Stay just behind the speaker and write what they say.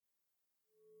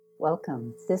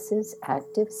Welcome. This is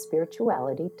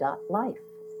ActiveSpirituality.life.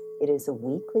 It is a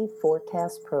weekly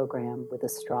forecast program with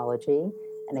astrology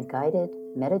and a guided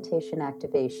meditation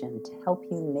activation to help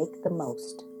you make the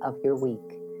most of your week.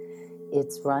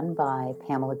 It's run by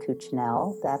Pamela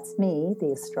Cuccinell, that's me,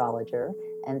 the astrologer,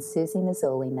 and Susie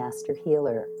Mazzoli, Master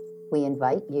Healer. We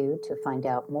invite you to find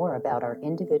out more about our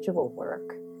individual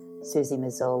work. Susie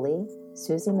Mazzoli,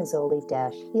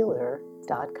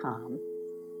 SusieMazzoli-healer.com,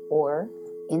 or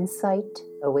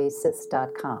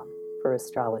insightoasis.com for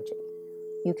astrology.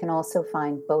 You can also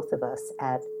find both of us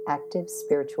at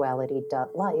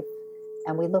activespirituality.life,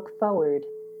 and we look forward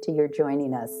to your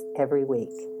joining us every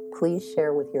week. Please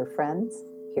share with your friends.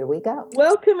 Here we go.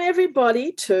 Welcome,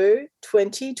 everybody, to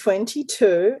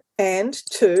 2022 and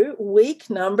to week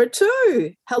number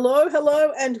 2.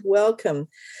 Hello, and welcome.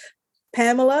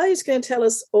 Pamela is going to tell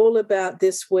us all about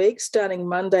this week, starting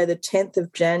Monday, the 10th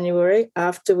of January,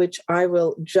 after which I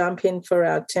will jump in for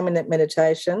our 10-minute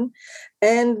meditation.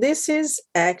 And this is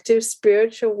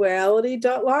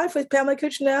ActiveSpirituality.life with Pamela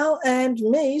Cuccinell and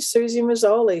me, Susie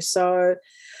Mazzoli. So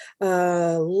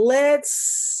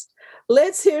let's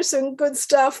hear some good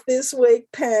stuff this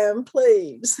week, Pam,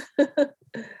 please.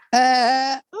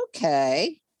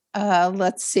 Okay.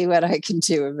 Let's see what I can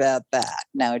do about that.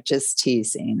 No, just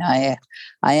teasing. I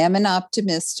am an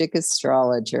optimistic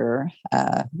astrologer,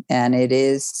 and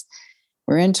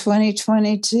we're in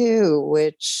 2022,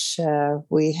 which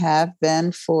we have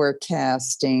been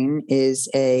forecasting it's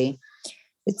a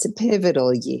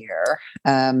pivotal year.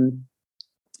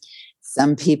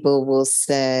 Some people will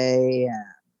say,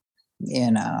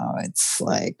 it's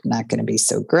like not going to be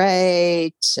so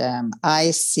great.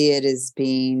 I see it as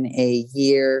being a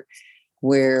year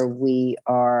where we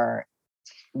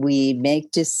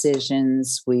make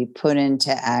decisions, we put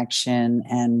into action,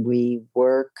 and we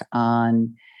work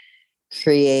on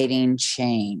creating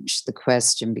change. The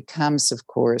question becomes, of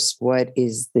course, what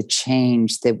is the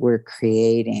change that we're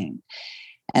creating?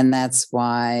 And that's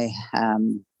why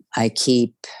I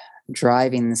keep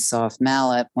driving the soft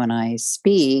mallet when I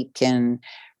speak and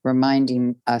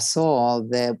reminding us all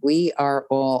that we are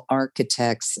all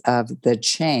architects of the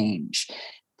change.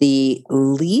 The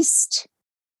least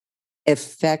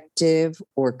effective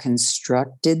or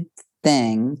constructed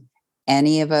thing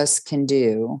any of us can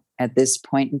do at this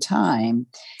point in time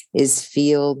is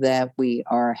feel that we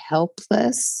are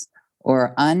helpless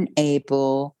or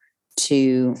unable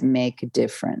to make a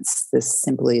difference. This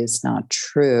simply is not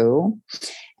true.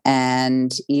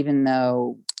 And even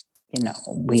though,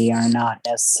 we are not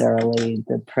necessarily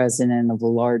the president of a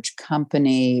large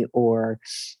company or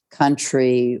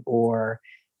country or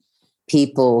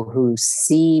people who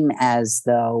seem as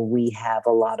though we have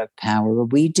a lot of power,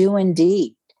 we do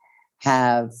indeed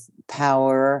have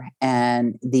power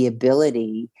and the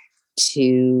ability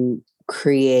to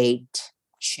create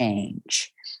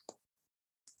change.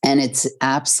 And it's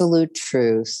absolute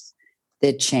truth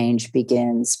that change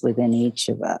begins within each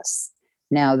of us.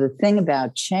 Now, the thing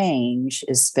about change,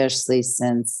 especially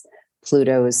since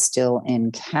Pluto is still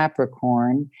in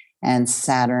Capricorn and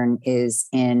Saturn is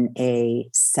in a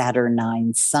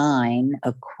Saturnine sign,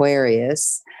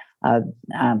 Aquarius,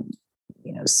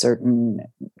 certain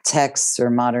texts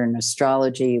or modern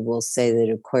astrology will say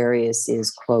that Aquarius is,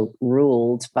 quote,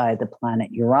 ruled by the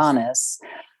planet Uranus.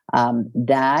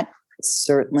 That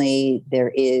certainly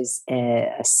there is a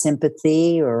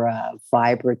sympathy or a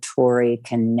vibratory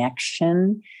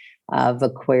connection of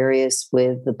Aquarius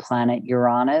with the planet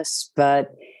Uranus,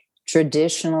 but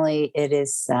traditionally it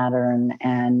is Saturn,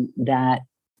 and that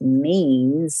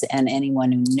means, and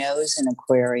anyone who knows an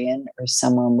Aquarian or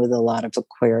someone with a lot of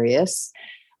Aquarius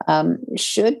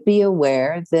should be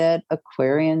aware that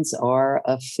Aquarians are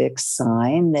a fixed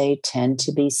sign. They tend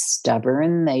to be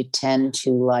stubborn. They tend to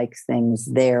like things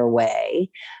their way.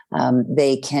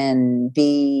 They can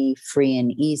be free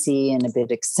and easy and a bit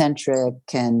eccentric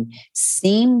and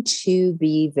seem to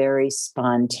be very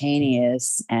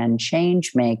spontaneous and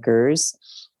change makers.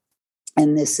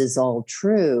 And this is all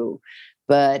true.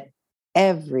 But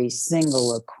every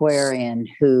single Aquarian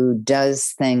who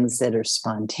does things that are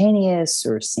spontaneous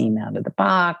or seem out of the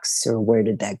box or where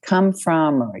did that come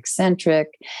from or eccentric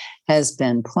has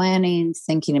been planning,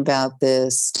 thinking about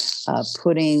this,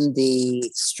 putting the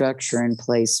structure in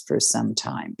place for some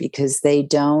time, because they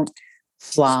don't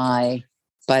fly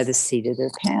by the seat of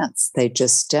their pants. They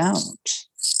just don't.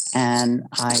 And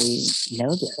I know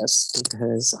this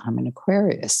because I'm an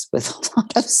Aquarius with a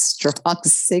lot of strong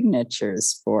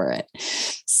signatures for it.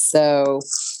 So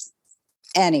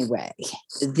anyway,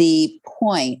 the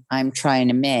point I'm trying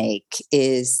to make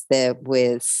is that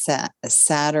with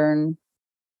Saturn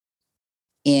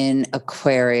in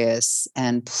Aquarius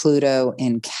and Pluto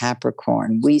in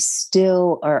Capricorn, we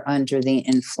still are under the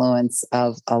influence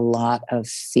of a lot of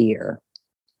fear,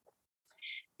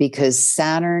 because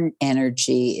Saturn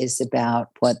energy is about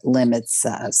what limits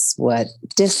us, what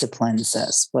disciplines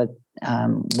us, what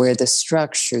where the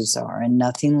structures are, and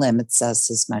nothing limits us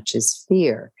as much as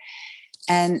fear.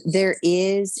 And there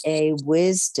is a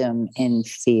wisdom in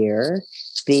fear,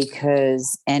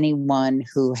 because anyone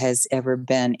who has ever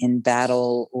been in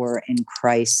battle or in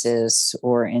crisis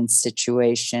or in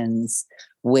situations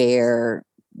where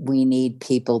we need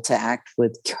people to act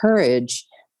with courage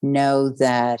know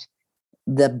that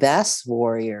the best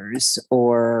warriors,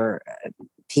 or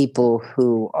people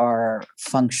who are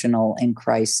functional in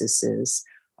crises,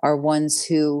 are ones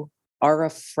who are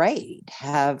afraid,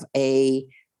 have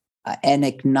an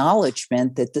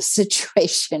acknowledgement that the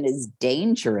situation is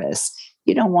dangerous.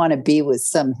 You don't want to be with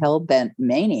some hell-bent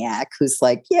maniac who's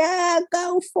like, yeah,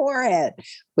 go for it,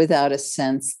 without a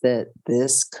sense that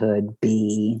this could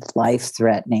be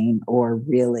life-threatening or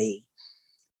really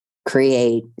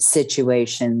create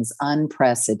situations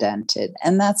unprecedented.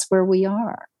 And that's where we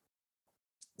are.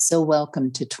 So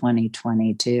welcome to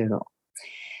 2022.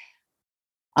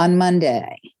 On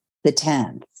Monday, the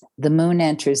 10th, the moon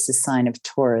enters the sign of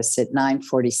Taurus at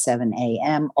 9:47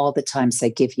 a.m. All the times I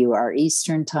give you are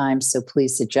Eastern time, so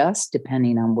please adjust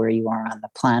depending on where you are on the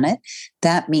planet.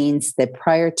 That means that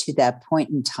prior to that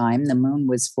point in time, the moon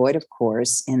was void of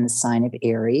course in the sign of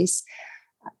Aries.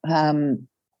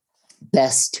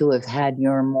 Best to have had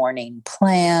your morning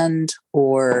planned,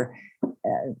 or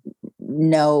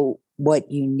know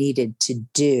what you needed to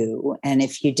do. And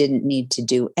if you didn't need to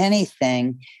do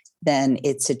anything, then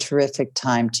it's a terrific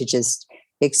time to just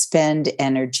expend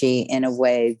energy in a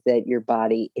way that your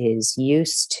body is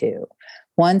used to.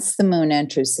 Once the moon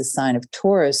enters the sign of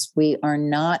Taurus, we are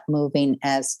not moving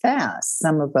as fast.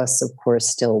 Some of us, of course,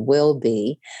 still will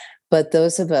be. But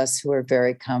those of us who are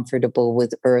very comfortable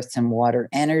with earth and water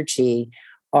energy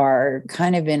are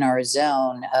kind of in our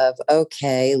zone of,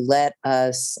 okay, let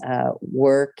us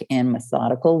work in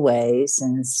methodical ways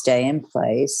and stay in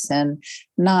place, and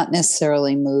not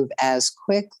necessarily move as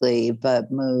quickly,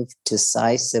 but move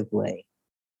decisively.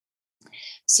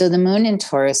 So the moon in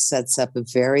Taurus sets up a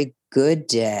very good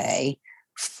day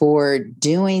for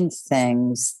doing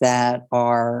things that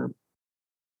are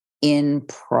in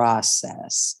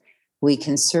process. We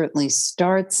can certainly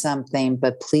start something,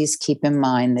 but please keep in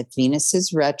mind that Venus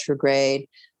is retrograde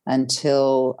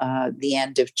until the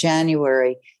end of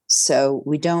January. So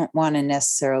we don't want to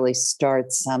necessarily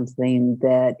start something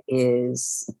that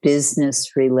is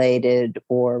business related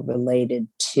or related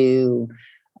to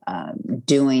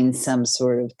doing some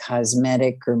sort of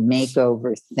cosmetic or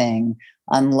makeover thing,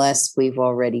 unless we've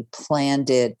already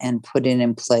planned it and put it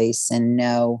in place and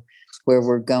know where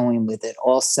we're going with it.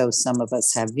 Also, some of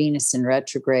us have Venus in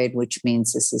retrograde, which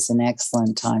means this is an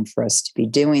excellent time for us to be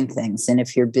doing things. And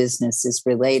if your business is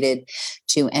related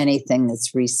to anything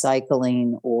that's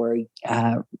recycling or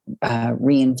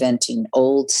reinventing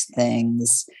old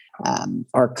things,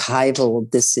 archival,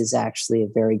 this is actually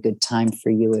a very good time for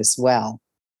you as well.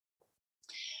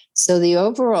 So the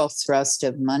overall thrust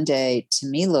of Monday to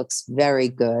me looks very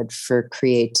good for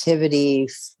creativity,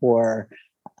 for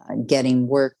getting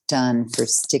work done, for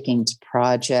sticking to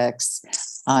projects.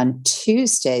 On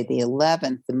Tuesday, the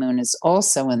 11th, the moon is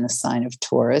also in the sign of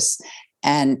Taurus.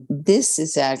 And this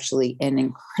is actually an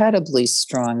incredibly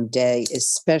strong day,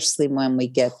 especially when we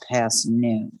get past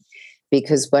noon.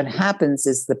 Because what happens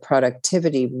is the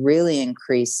productivity really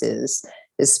increases,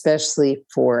 especially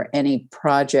for any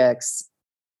projects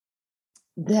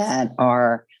that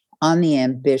are on the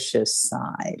ambitious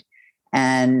side.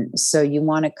 And so you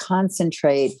want to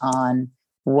concentrate on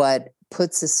what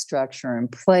puts a structure in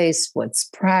place, what's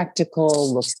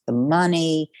practical, look at the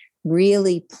money,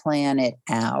 really plan it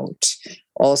out.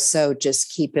 Also, just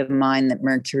keep in mind that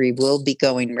Mercury will be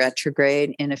going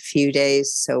retrograde in a few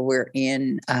days. So we're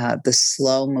in the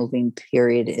slow moving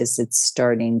period as it's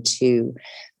starting to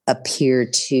appear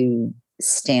to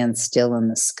stand still in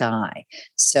the sky.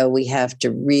 So we have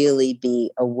to really be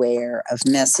aware of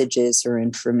messages or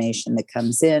information that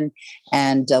comes in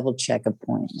and double check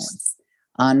appointments.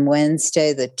 On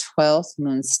Wednesday, the 12th,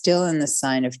 moon still in the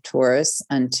sign of Taurus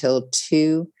until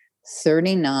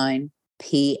 2:39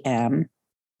 p.m.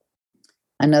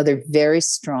 Another very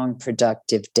strong,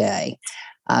 productive day.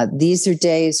 These are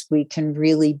days we can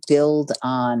really build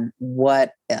on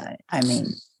what,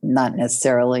 not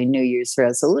necessarily New Year's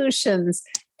resolutions,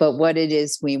 but what it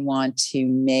is we want to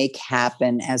make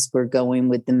happen as we're going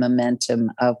with the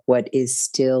momentum of what is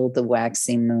still the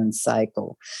waxing moon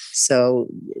cycle. So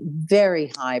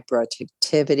very high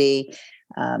productivity.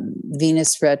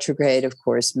 Venus retrograde, of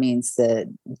course, means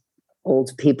that old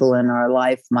people in our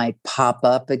life might pop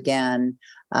up again.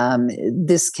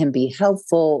 This can be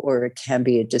helpful or it can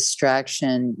be a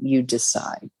distraction. You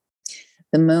decide.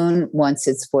 The moon, once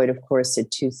it's void, of course,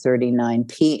 at 2:39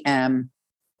 p.m.,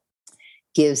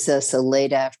 gives us a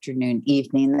late afternoon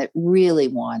evening that really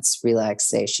wants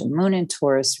relaxation. Moon in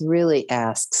Taurus really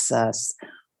asks us,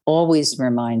 always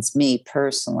reminds me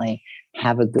personally,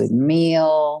 have a good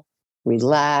meal,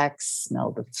 relax,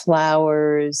 smell the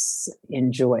flowers,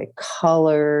 enjoy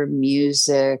color,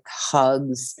 music,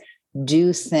 hugs,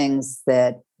 do things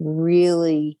that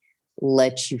really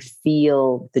let you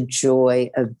feel the joy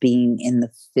of being in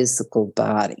the physical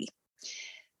body.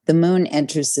 The moon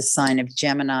enters the sign of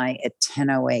Gemini at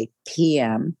 10:08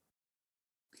 p.m.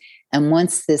 And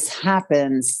once this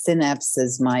happens,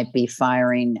 synapses might be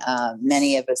firing.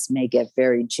 Many of us may get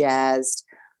very jazzed.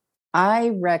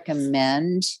 I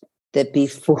recommend that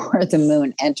before the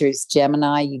moon enters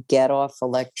Gemini, you get off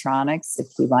electronics if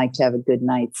you like to have a good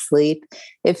night's sleep.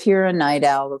 If you're a night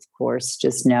owl, of course,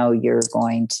 just know you're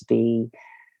going to be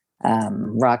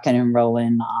rocking and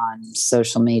rolling on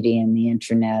social media and the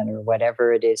internet or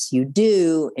whatever it is you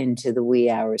do into the wee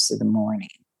hours of the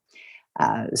morning.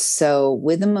 So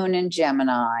with the moon in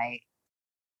Gemini,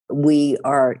 we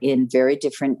are in very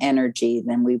different energy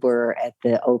than we were at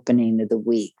the opening of the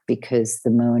week because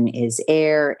the moon is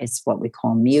air. It's what we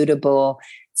call mutable.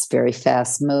 It's very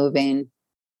fast moving.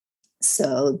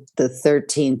 So the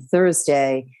 13th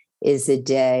Thursday is a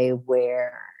day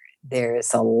where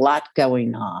there's a lot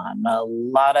going on, a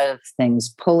lot of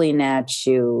things pulling at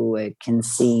you. It can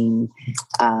seem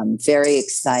very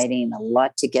exciting, a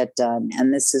lot to get done.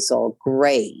 And this is all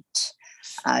great.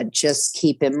 Just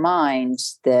keep in mind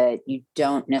that you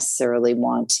don't necessarily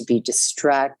want to be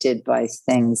distracted by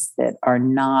things that are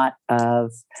not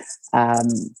of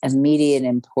immediate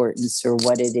importance or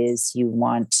what it is you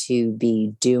want to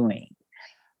be doing.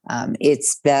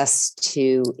 It's best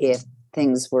to, if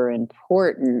things were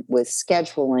important with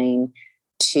scheduling,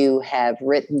 to have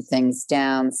written things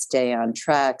down, stay on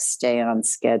track, stay on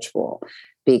schedule.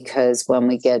 Because when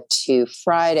we get to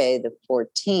Friday, the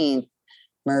 14th,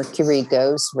 Mercury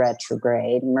goes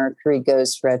retrograde. Mercury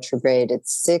goes retrograde at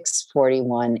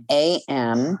 6:41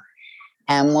 a.m.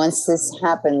 And once this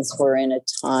happens, we're in a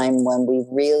time when we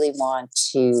really want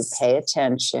to pay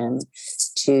attention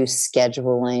to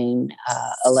scheduling,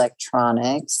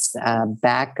 electronics,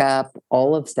 backup,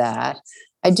 all of that.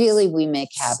 Ideally, we make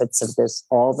habits of this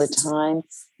all the time.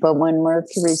 But when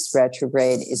Mercury's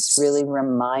retrograde, it's really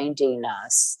reminding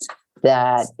us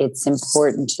that it's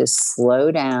important to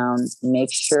slow down,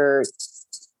 make sure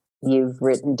you've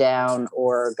written down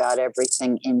or got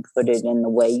everything inputted in the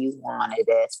way you wanted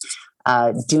it.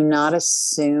 Do not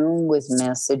assume with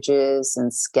messages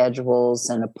and schedules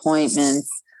and appointments.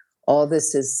 All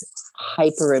this is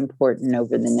hyper important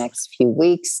over the next few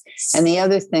weeks. And the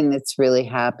other thing that's really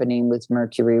happening with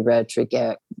Mercury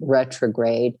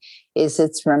retrograde is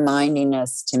it's reminding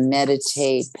us to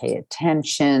meditate, pay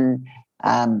attention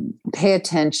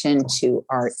to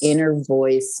our inner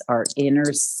voice, our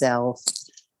inner self.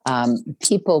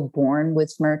 People born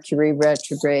with Mercury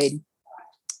retrograde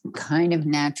kind of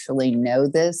naturally know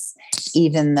this,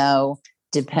 even though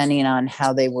depending on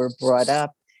how they were brought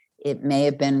up, it may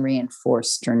have been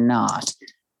reinforced or not.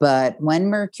 But when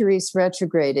Mercury's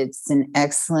retrograde, it's an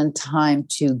excellent time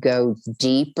to go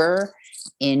deeper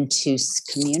into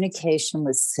communication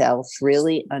with self,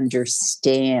 really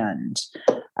understand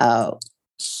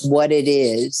what it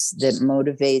is that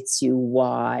motivates you,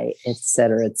 why, et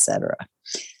cetera, et cetera.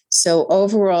 So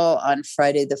overall, on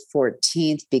Friday the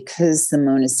 14th, because the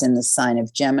moon is in the sign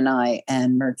of Gemini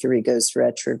and Mercury goes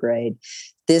retrograde,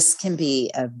 this can be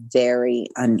a very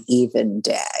uneven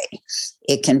day.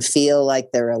 It can feel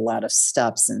like there are a lot of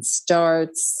stops and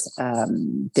starts.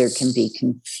 There can be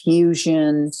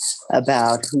confusion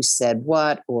about who said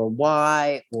what or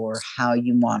why or how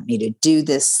you want me to do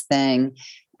this thing.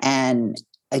 And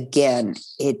again,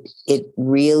 it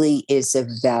really is of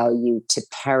value to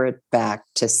parrot back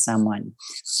to someone.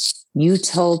 You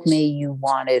told me you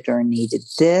wanted or needed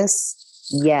this.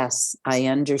 Yes, I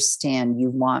understand you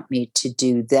want me to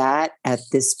do that at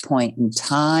this point in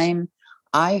time.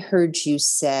 I heard you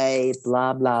say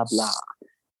blah, blah, blah,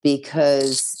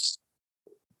 because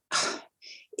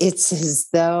it's as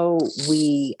though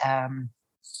we, how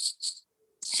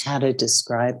to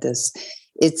describe this?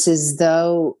 It's as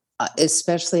though,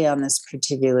 especially on this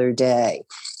particular day,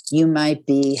 you might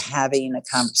be having a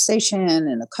conversation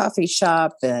in a coffee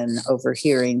shop and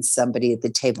overhearing somebody at the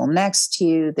table next to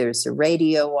you. There's a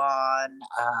radio on,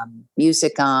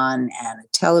 music on, and a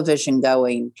television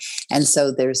going. And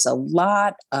so there's a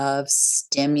lot of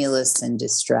stimulus and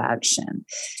distraction.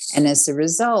 And as a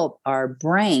result, our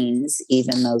brains,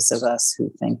 even those of us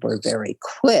who think we're very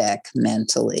quick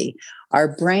mentally,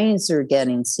 our brains are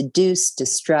getting seduced,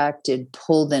 distracted,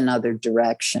 pulled in other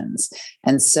directions.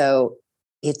 And so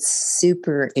it's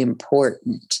super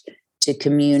important to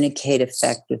communicate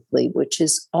effectively, which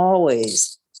is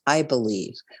always, I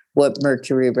believe, what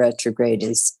Mercury retrograde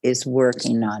is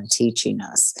working on teaching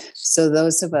us. So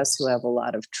those of us who have a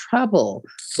lot of trouble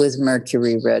with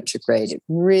Mercury retrograde, it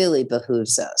really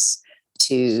behooves us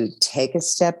to take a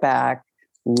step back,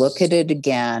 look at it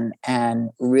again,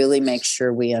 and really make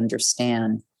sure we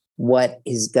understand what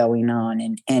is going on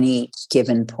in any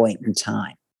given point in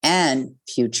time and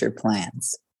future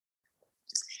plans.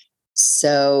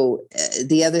 So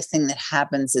the other thing that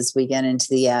happens as we get into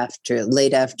the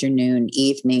late afternoon,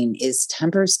 evening, is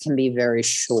tempers can be very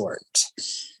short.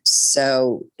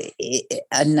 So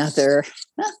another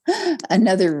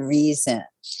reason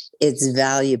it's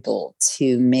valuable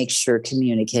to make sure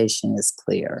communication is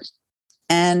clear.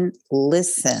 And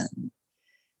listen,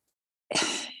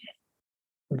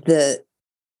 the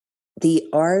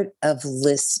art of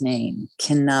listening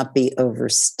cannot be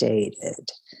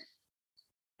overstated.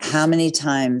 How many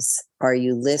times are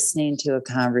you listening to a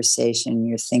conversation,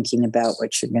 you're thinking about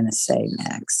what you're going to say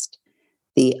next?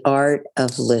 The art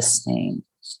of listening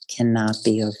cannot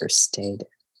be overstated.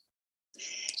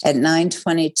 At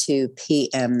 9:22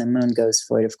 p.m., the moon goes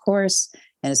void, of course,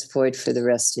 and it's void for the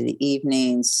rest of the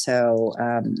evening. So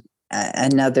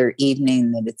another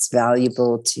evening that it's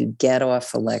valuable to get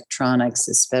off electronics,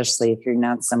 especially if you're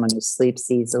not someone who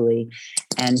sleeps easily,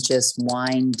 and just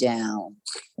wind down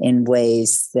in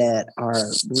ways that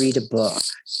are read a book,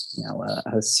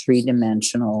 a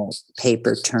three-dimensional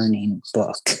paper turning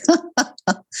book,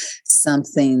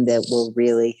 something that will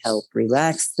really help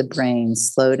relax the brain,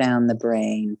 slow down the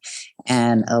brain,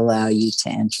 and allow you to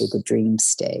enter the dream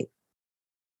state.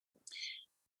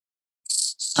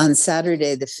 On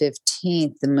Saturday, the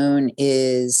 15th, the moon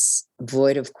is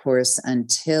void, of course,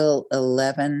 until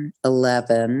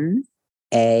 11:11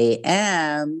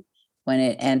 a.m. when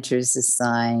it enters the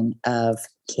sign of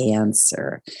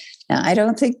Cancer. Now, I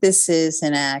don't think this is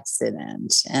an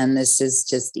accident, and this is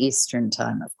just Eastern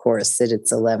time, of course, that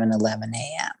it's 11:11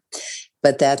 a.m.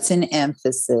 But that's an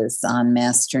emphasis on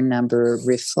master number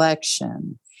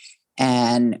reflection.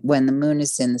 And when the moon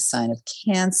is in the sign of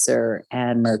Cancer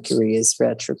and Mercury is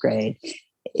retrograde,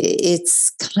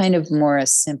 it's kind of more a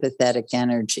sympathetic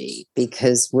energy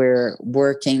because we're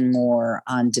working more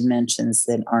on dimensions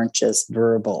that aren't just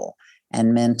verbal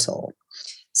and mental.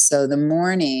 So the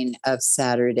morning of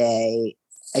Saturday,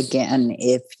 again,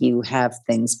 if you have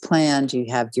things planned, you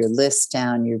have your list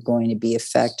down, you're going to be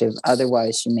effective.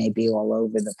 Otherwise, you may be all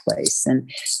over the place. And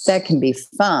that can be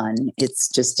fun. It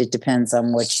depends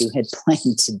on what you had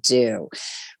planned to do.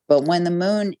 But when the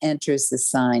moon enters the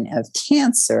sign of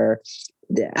Cancer,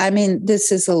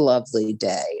 this is a lovely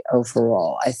day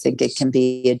overall. I think it can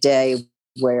be a day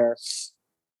where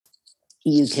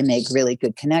you can make really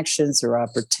good connections or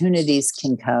opportunities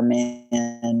can come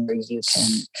in, or you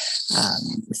can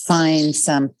find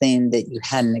something that you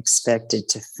hadn't expected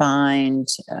to find,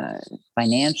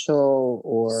 financial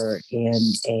or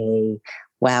in a,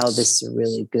 wow, this is a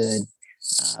really good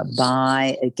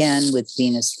buy. Again, with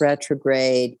Venus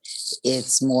retrograde,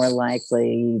 it's more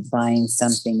likely buying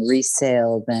something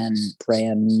resale than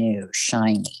brand new,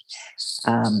 shiny.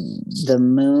 The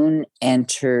moon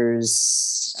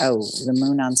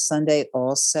on Sunday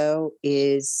also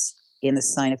is in the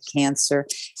sign of Cancer,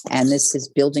 and this is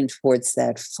building towards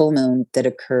that full moon that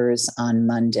occurs on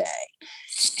Monday.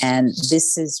 And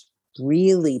this is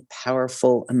really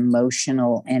powerful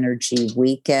emotional energy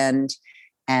weekend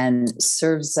and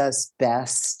serves us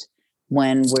best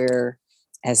when we're,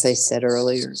 as I said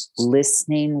earlier,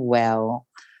 listening well,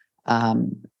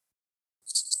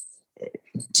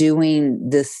 doing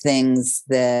the things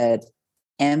that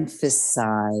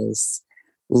emphasize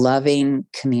loving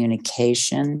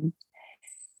communication.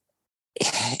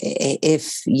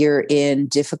 If you're in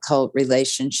difficult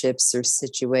relationships or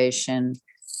situation,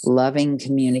 loving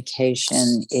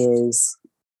communication is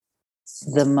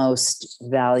the most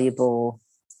valuable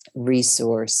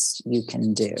resource you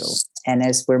can do. And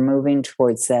as we're moving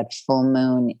towards that full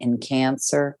moon in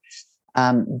Cancer,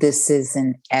 this is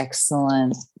an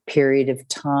excellent period of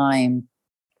time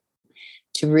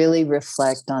to really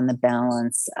reflect on the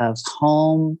balance of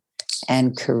home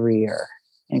and career.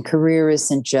 And career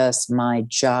isn't just my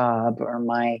job or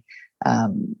my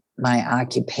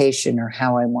occupation or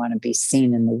how I want to be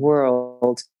seen in the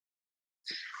world,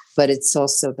 but it's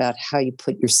also about how you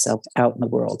put yourself out in the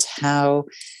world. How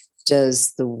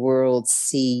does the world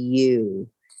see you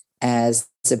as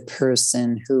a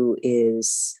person who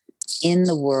is in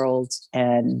the world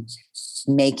and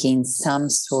making some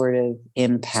sort of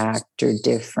impact or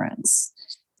difference?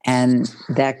 And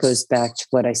that goes back to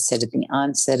what I said at the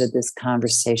onset of this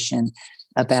conversation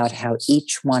about how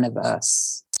each one of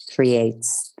us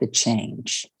creates the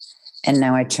change. And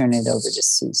now I turn it over to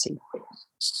Susie.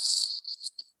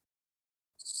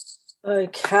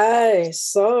 Okay,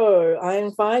 so I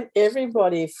invite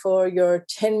everybody for your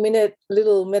 10-minute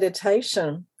little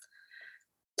meditation,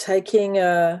 taking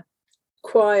a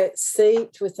quiet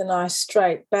seat with a nice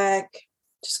straight back,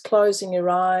 just closing your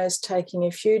eyes, taking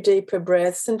a few deeper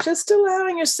breaths, and just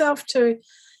allowing yourself to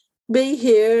be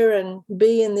here and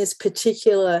be in this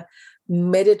particular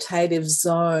meditative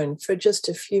zone for just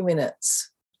a few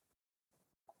minutes.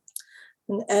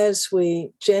 And as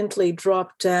we gently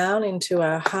drop down into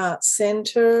our heart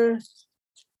center,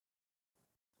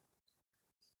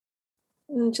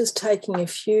 and just taking a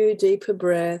few deeper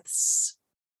breaths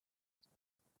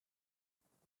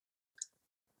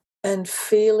and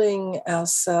feeling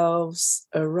ourselves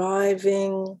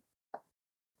arriving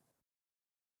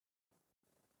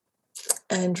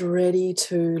and ready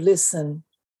to listen.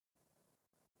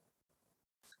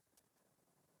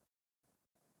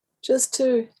 Just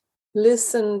to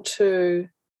listen to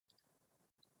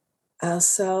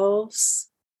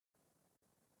ourselves,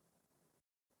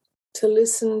 to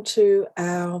listen to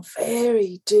our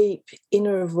very deep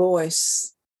inner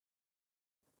voice,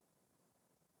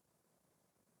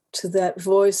 to that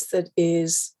voice that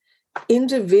is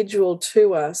individual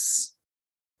to us,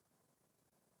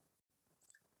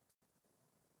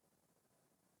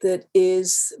 that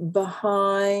is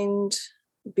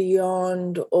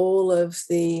beyond all of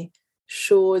the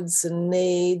shoulds and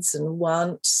needs and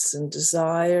wants and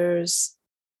desires,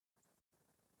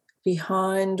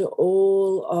 behind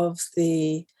all of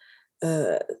the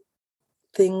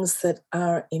things that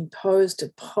are imposed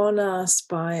upon us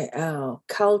by our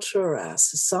culture or our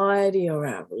society or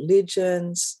our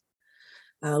religions,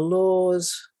 our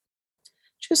laws,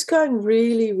 just going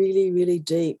really, really, really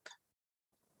deep.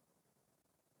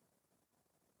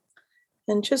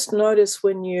 And just notice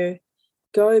when you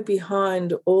go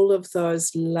behind all of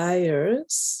those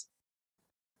layers,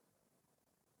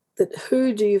 that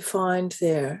who do you find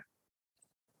there?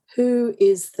 Who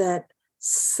is that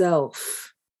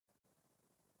self?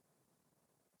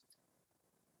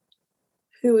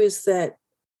 Who is that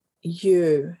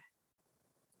you?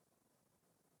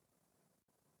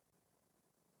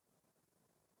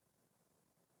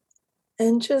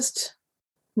 And just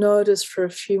notice for a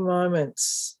few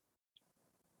moments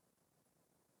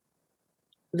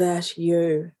that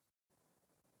you.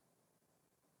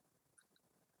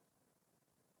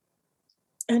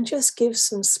 And just give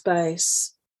some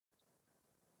space.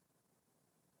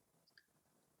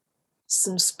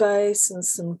 Some space and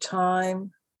some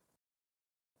time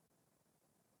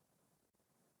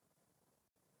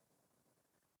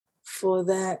for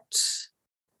that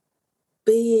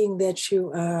being that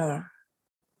you are.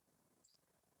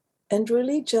 And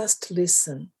really just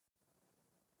listen.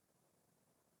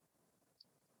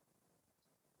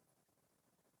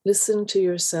 Listen to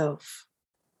yourself.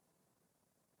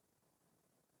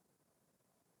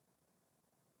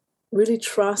 Really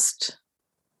trust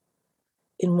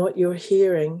in what you're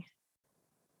hearing.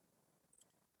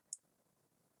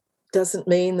 Doesn't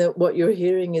mean that what you're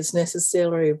hearing is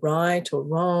necessarily right or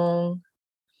wrong,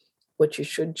 what you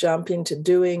should jump into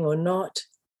doing or not.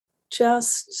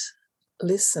 Just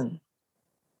listen.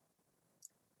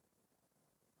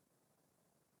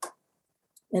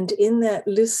 And in that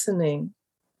listening,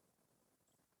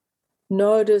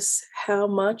 notice how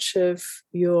much of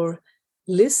your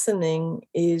listening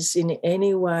is in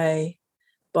any way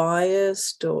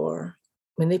biased or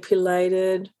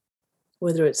manipulated,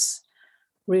 whether it's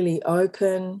really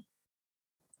open.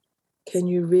 Can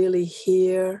you really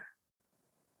hear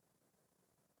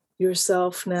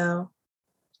yourself now?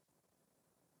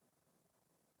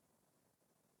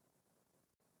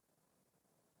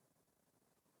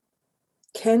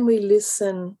 Can we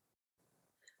listen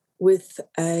with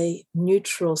a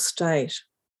neutral state?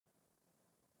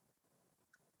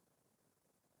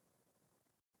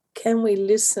 Can we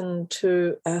listen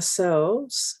to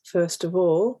ourselves, first of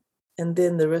all, and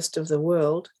then the rest of the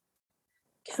world?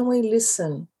 Can we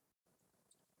listen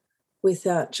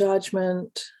without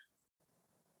judgment,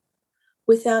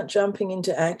 without jumping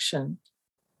into action?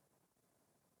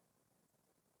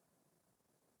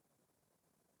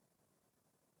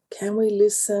 can we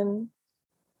listen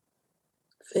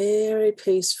very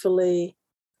peacefully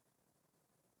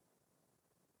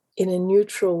in a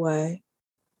neutral way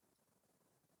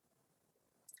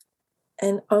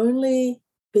and only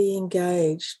be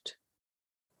engaged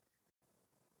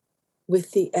with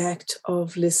the act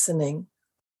of listening?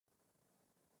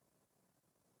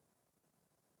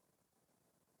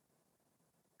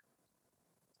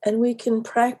 And we can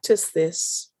practice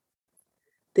this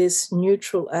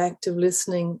neutral act of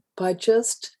listening by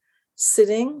just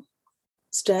sitting,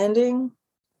 standing,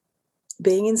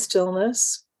 being in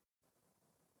stillness,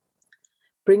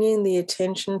 bringing the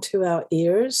attention to our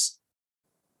ears,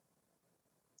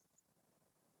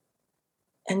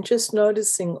 and just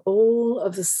noticing all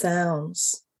of the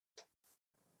sounds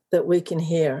that we can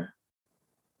hear.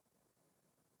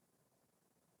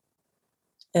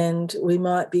 And we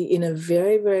might be in a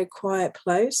very, very quiet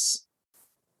place,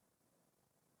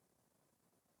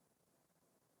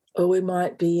 or we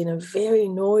might be in a very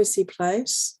noisy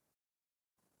place.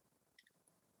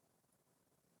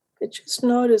 But just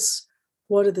notice,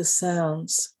 what are the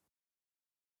sounds?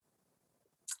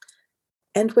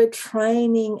 And we're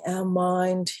training our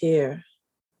mind here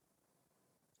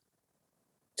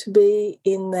to be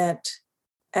in that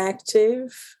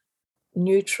active,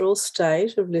 neutral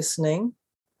state of listening.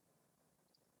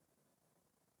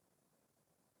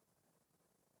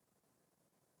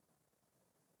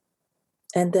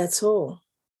 And that's all.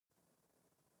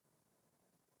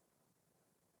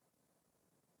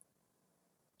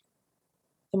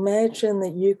 Imagine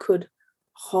that you could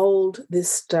hold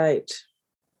this state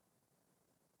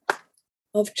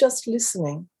of just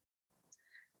listening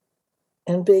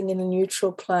and being in a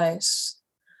neutral place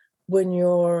when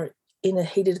you're in a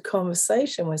heated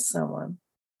conversation with someone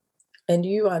and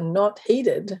you are not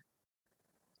heated.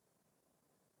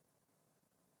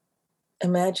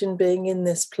 Imagine being in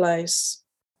this place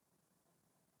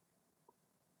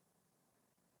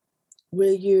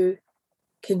where you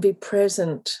can be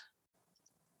present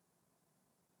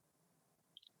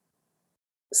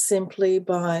simply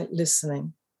by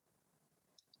listening.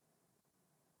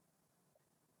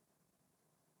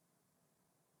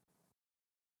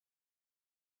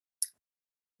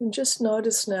 And just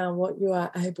notice now what you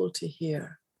are able to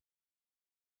hear.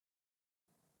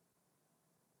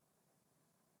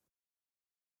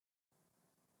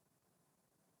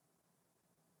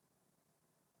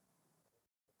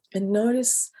 And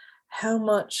notice how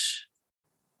much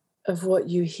of what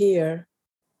you hear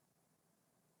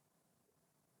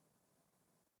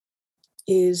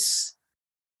is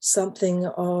something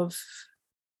of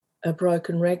a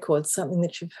broken record, something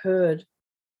that you've heard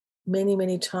many,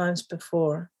 many times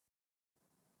before.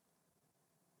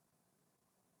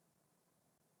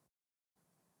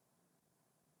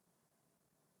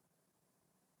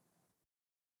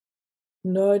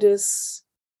 Notice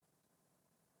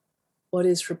what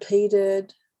is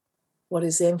repeated, what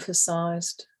is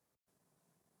emphasized.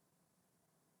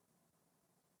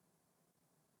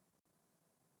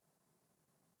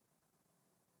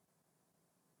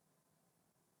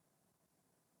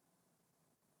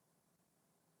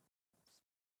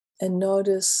 And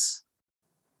notice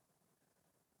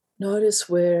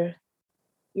where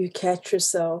you catch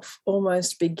yourself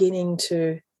almost beginning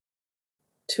to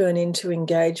turn into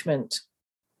engagement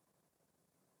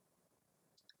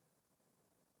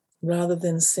rather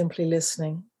than simply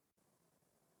listening.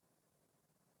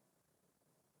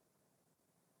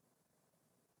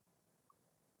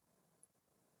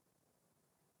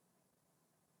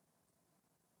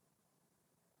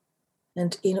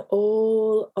 And in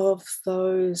all of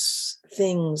those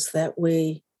things that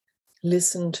we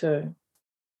listen to,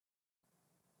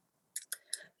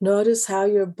 notice how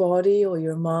your body or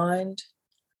your mind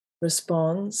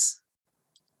responds.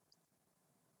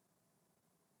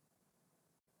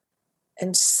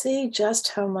 And see just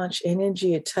how much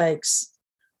energy it takes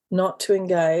not to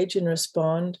engage and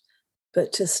respond,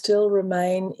 but to still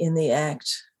remain in the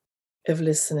act of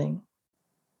listening.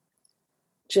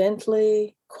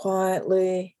 Gently,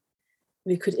 quietly,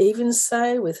 we could even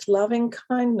say with loving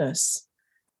kindness,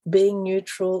 being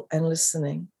neutral and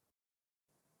listening.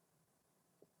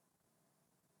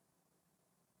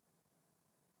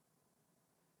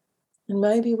 And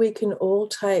maybe we can all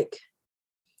take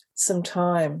some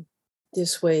time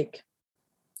this week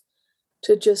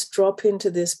to just drop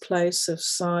into this place of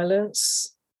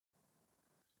silence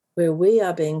where we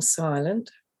are being silent,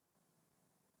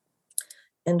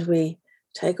 and we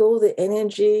take all the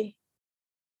energy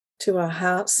to our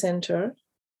heart center,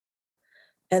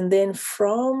 and then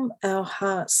from our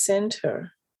heart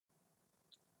center,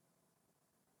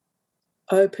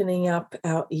 opening up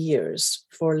our ears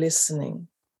for listening,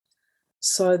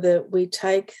 so that we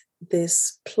take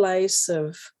this place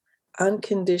of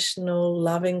unconditional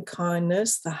loving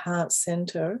kindness, the heart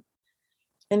center,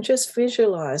 and just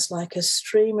visualize like a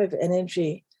stream of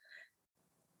energy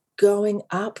going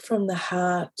up from the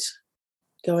heart,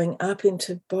 going up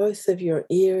into both of your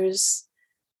ears,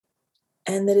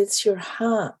 and that it's your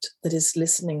heart that is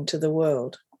listening to the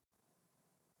world.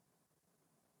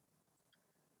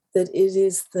 That it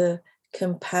is the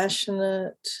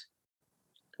compassionate,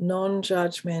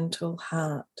 non-judgmental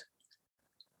heart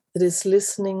that is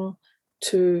listening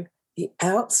to the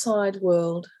outside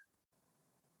world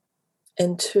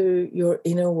and to your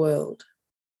inner world.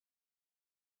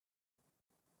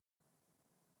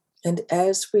 And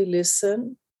as we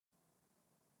listen,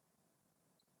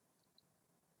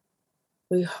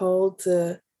 we hold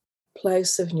the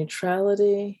place of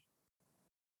neutrality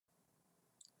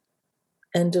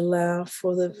and allow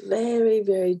for the very,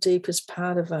 very deepest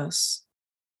part of us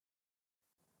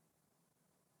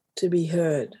to be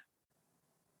heard.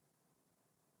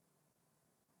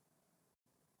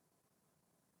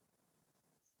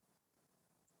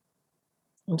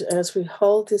 And as we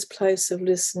hold this place of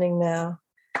listening now,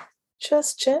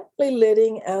 just gently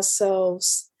letting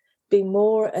ourselves be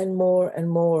more and more and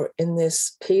more in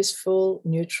this peaceful,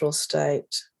 neutral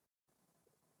state.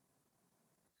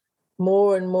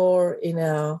 More and more in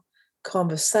our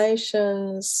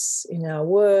conversations, in our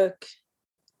work,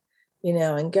 in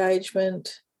our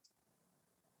engagement.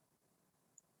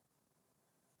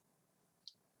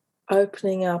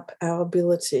 Opening up our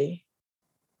ability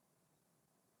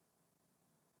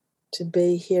to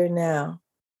be here now.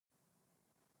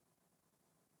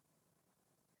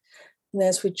 And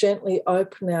as we gently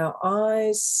open our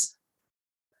eyes,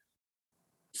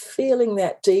 feeling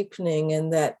that deepening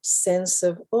and that sense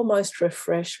of almost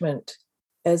refreshment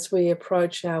as we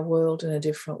approach our world in a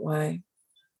different way.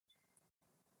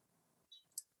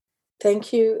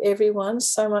 Thank you, everyone,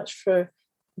 so much for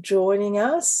joining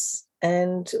us,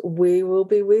 and we will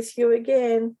be with you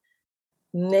again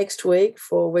next week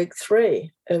for week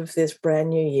 3 of this brand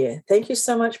new year. Thank you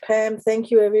so much, Pam.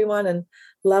 Thank you, everyone, and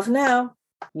love now.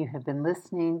 You have been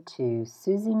listening to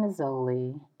Susie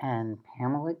Mazzoli and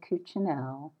Pamela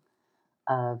Cuccinell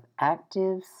of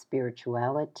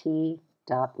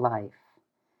ActiveSpirituality.life.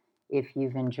 If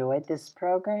you've enjoyed this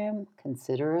program,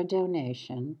 consider a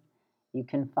donation. You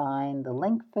can find the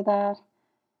link for that,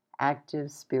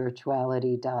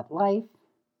 ActiveSpirituality.life.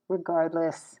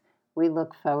 Regardless, we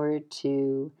look forward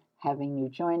to having you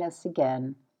join us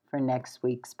again for next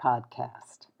week's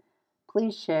podcast.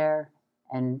 Please share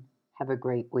and have a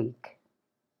great week.